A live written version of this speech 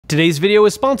Today's video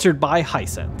is sponsored by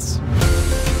Hisense.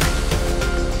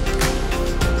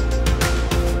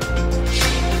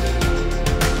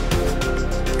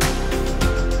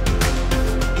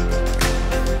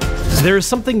 There is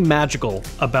something magical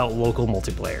about local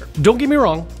multiplayer. Don't get me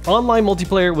wrong, online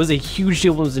multiplayer was a huge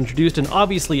deal when it was introduced, and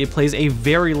obviously it plays a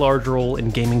very large role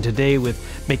in gaming today, with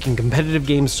making competitive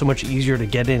games so much easier to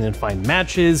get in and find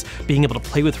matches, being able to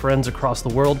play with friends across the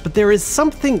world. But there is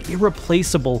something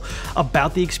irreplaceable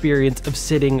about the experience of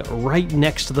sitting right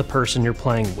next to the person you're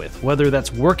playing with, whether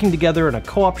that's working together in a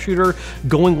co-op shooter,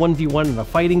 going 1v1 in a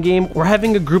fighting game, or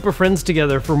having a group of friends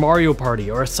together for Mario Party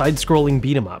or a side-scrolling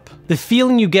beat-em-up. The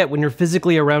feeling you get when you're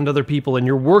physically around other people and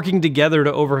you're working together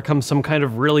to overcome some kind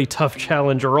of really tough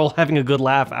challenge, or all having a good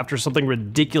laugh after something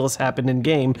ridiculous happened in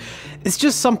game, is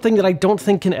just something that I don't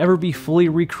think can ever be fully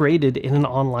recreated in an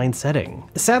online setting.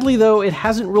 Sadly though, it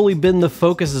hasn't really been the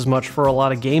focus as much for a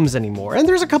lot of games anymore, and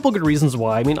there's a couple good reasons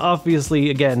why. I mean, obviously,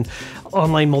 again,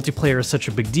 online multiplayer is such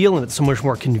a big deal and it's so much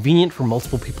more convenient for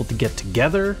multiple people to get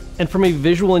together, and from a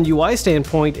visual and UI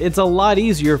standpoint, it's a lot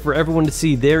easier for everyone to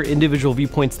see their individual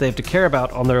viewpoints they have to care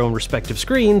about on their own respective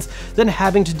screens than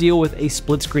having to deal with a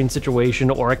split screen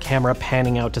situation or a camera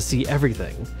panning out to see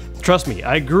everything. Trust me,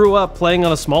 I grew up playing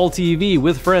on a small TV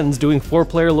with friends doing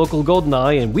 4-player local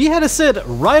GoldenEye, and we had to sit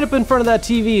right up in front of that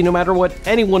TV no matter what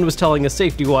anyone was telling us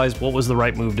safety-wise what was the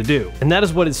right move to do. And that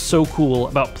is what is so cool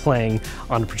about playing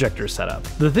on a projector setup.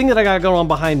 The thing that I got going on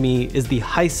behind me is the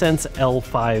Hisense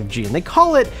L5G, and they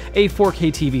call it a 4K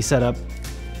TV setup,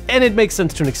 and it makes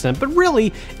sense to an extent, but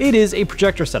really, it is a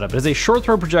projector setup. It is a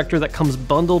short-throw projector that comes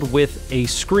bundled with a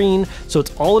screen, so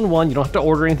it's all in one. You don't have to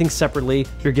order anything separately.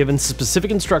 You're given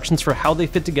specific instructions for how they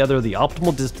fit together, the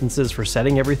optimal distances for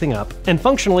setting everything up, and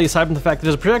functionally, aside from the fact that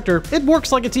it's a projector, it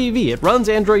works like a TV. It runs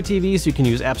Android TV, so you can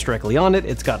use apps directly on it.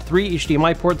 It's got 3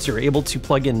 HDMI ports, so you're able to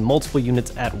plug in multiple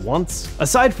units at once.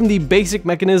 Aside from the basic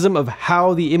mechanism of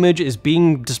how the image is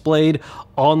being displayed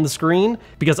on the screen,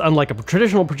 because unlike a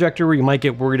traditional projector where you might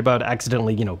get worried about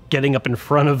accidentally, getting up in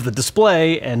front of the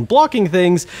display and blocking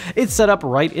things, it's set up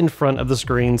right in front of the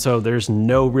screen, so there's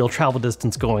no real travel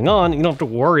distance going on. You don't have to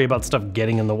worry about stuff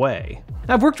getting in the way.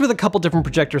 I've worked with a couple different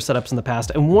projector setups in the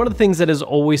past, and one of the things that has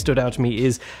always stood out to me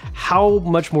is how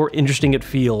much more interesting it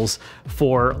feels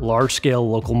for large-scale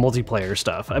local multiplayer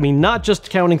stuff. I mean, not just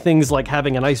counting things like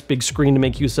having a nice big screen to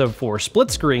make use of for split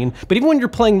screen, but even when you're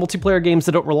playing multiplayer games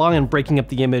that don't rely on breaking up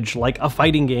the image, like a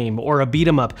fighting game or a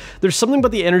beat-em-up, there's something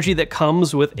about the energy that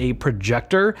comes with a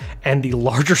projector and the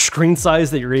larger screen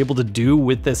size that you're able to do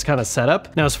with this kind of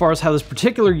setup. Now, as far as how this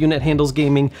particular unit handles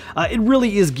gaming, it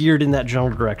really is geared in that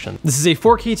general direction. This is a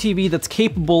 4K TV that's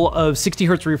capable of 60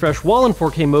 Hz refresh while in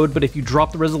 4K mode, but if you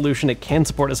drop the resolution, it can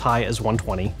support as high as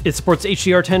 120. It supports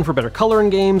HDR10 for better color in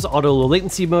games, auto low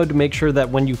latency mode to make sure that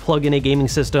when you plug in a gaming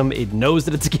system, it knows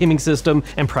that it's a gaming system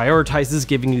and prioritizes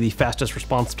giving you the fastest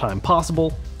response time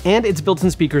possible. And its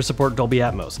built-in speakers support Dolby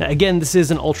Atmos. Now, again, this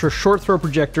is an ultra short throw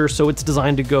projector, so it's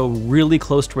designed to go really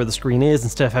close to where the screen is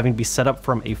instead of having to be set up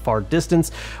from a far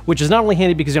distance, which is not only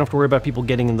handy because you don't have to worry about people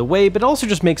getting in the way, but it also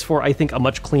just makes for, I think, a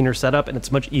much cleaner setup, and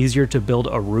it's much easier to build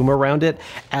a room around it,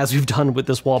 as we've done with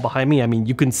this wall behind me. I mean,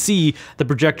 you can see the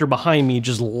projector behind me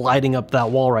just lighting up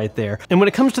that wall right there. And when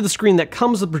it comes to the screen that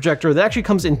comes with the projector, that actually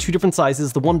comes in 2 different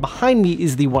sizes. The one behind me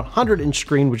is the 100-inch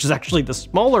screen, which is actually the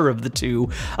smaller of the two.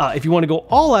 If you want to go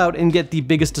all out and get the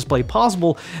biggest display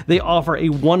possible, they offer a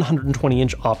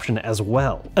 120-inch option as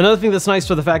well. Another thing that's nice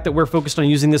for the fact that we're focused on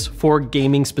using this for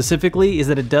gaming specifically is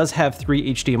that it does have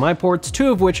 3 HDMI ports,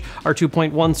 2 of which are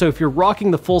 2.1, so if you're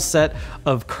rocking the full set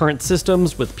of current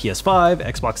systems with PS5,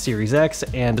 Xbox Series X,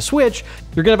 and a Switch,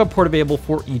 you're gonna have a port available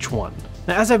for each one.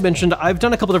 Now, as I've mentioned, I've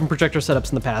done a couple different projector setups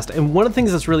in the past, and one of the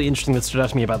things that's really interesting that stood out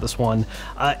to me about this one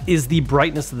is the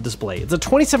brightness of the display. It's a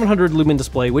 2700 lumen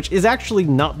display, which is actually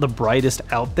not the brightest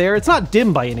out there. It's not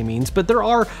dim by any means, but there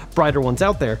are brighter ones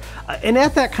out there. And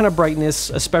at that kind of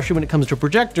brightness, especially when it comes to a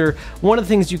projector, one of the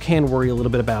things you can worry a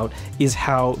little bit about is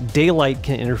how daylight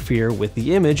can interfere with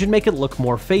the image and make it look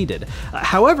more faded.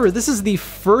 However, this is the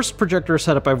first projector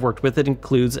setup I've worked with that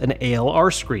includes an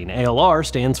ALR screen. ALR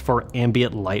stands for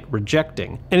ambient light rejecting.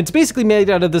 And it's basically made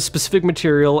out of this specific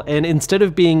material, and instead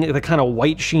of being the kind of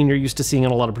white sheen you're used to seeing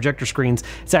on a lot of projector screens,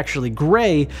 it's actually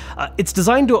gray. It's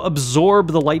designed to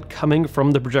absorb the light coming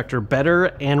from the projector better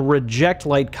and reject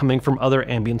light coming from other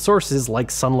ambient sources like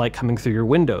sunlight coming through your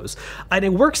windows. And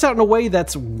it works out in a way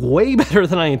that's way better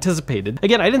than I anticipated.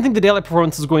 Again, I didn't think the daylight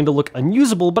performance was going to look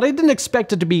unusable, but I didn't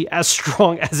expect it to be as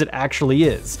strong as it actually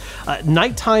is.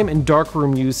 Nighttime and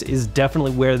darkroom use is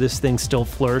definitely where this thing still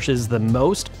flourishes the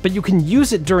most, but you can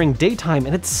use it during daytime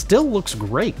and it still looks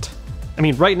great. I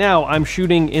mean, right now I'm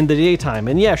shooting in the daytime,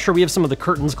 and yeah, sure, we have some of the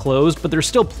curtains closed, but there's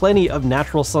still plenty of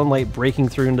natural sunlight breaking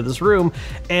through into this room,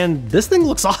 and this thing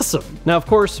looks awesome. Now, of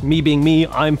course, me being me,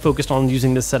 I'm focused on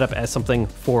using this setup as something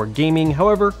for gaming.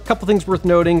 However, a couple things worth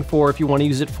noting for if you want to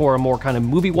use it for a more kind of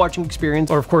movie watching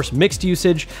experience, or of course mixed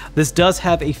usage. This does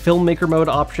have a filmmaker mode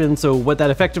option, so what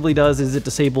that effectively does is it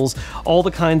disables all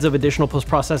the kinds of additional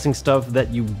post-processing stuff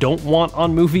that you don't want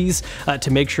on movies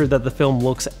to make sure that the film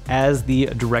looks as the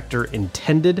director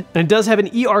intended. And it does have an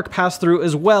eARC pass-through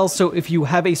as well, so if you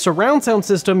have a surround sound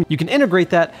system, you can integrate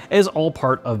that as all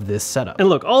part of this setup. And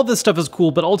look, all this stuff is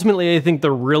cool, but ultimately I think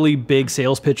the really big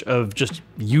sales pitch of just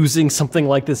using something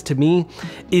like this to me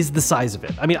is the size of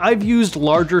it. I mean, I've used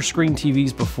larger screen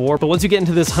TVs before, but once you get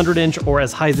into this 100-inch or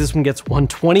as high as this one gets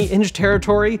 120-inch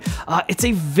territory, it's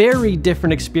a very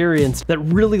different experience that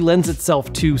really lends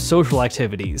itself to social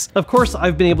activities. Of course,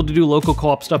 I've been able to do local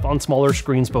co-op stuff on smaller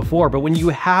screens before, but when you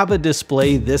have a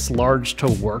display this large to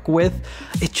work with,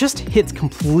 it just hits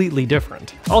completely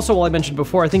different. Also, while I mentioned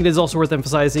before, I think it is also worth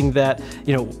emphasizing that,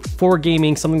 you know, for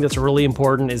gaming, something that's really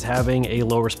important is having a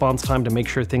low response time to make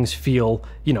sure things feel,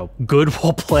 you know, good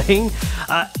while playing.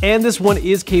 And this one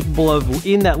is capable of,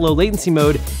 in that low latency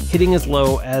mode, hitting as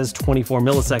low as 24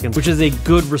 milliseconds, which is a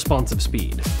good responsive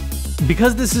speed.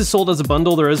 Because this is sold as a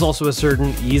bundle, there is also a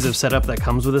certain ease of setup that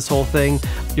comes with this whole thing.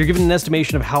 You're given an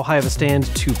estimation of how high of a stand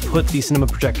to put the cinema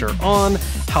projector on,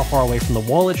 how far away from the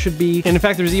wall it should be, and in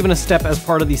fact there's even a step as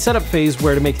part of the setup phase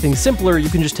where, to make things simpler, you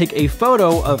can just take a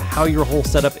photo of how your whole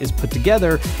setup is put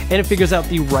together, and it figures out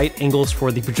the right angles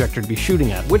for the projector to be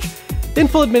shooting at, which, in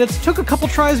full admittance, took a couple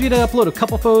tries. We had to upload a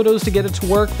couple photos to get it to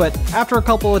work, but after a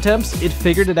couple attempts, it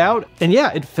figured it out, and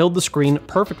yeah, it filled the screen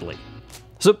perfectly.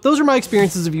 So those are my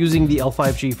experiences of using the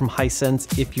L5G from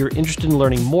Hisense. If you're interested in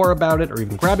learning more about it or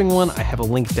even grabbing one, I have a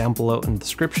link down below in the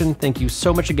description. Thank you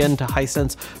so much again to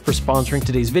Hisense for sponsoring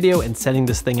today's video and sending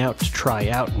this thing out to try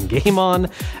out and game on.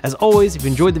 As always, if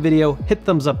you enjoyed the video, hit the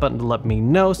thumbs up button to let me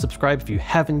know, subscribe if you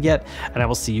haven't yet, and I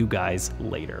will see you guys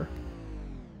later.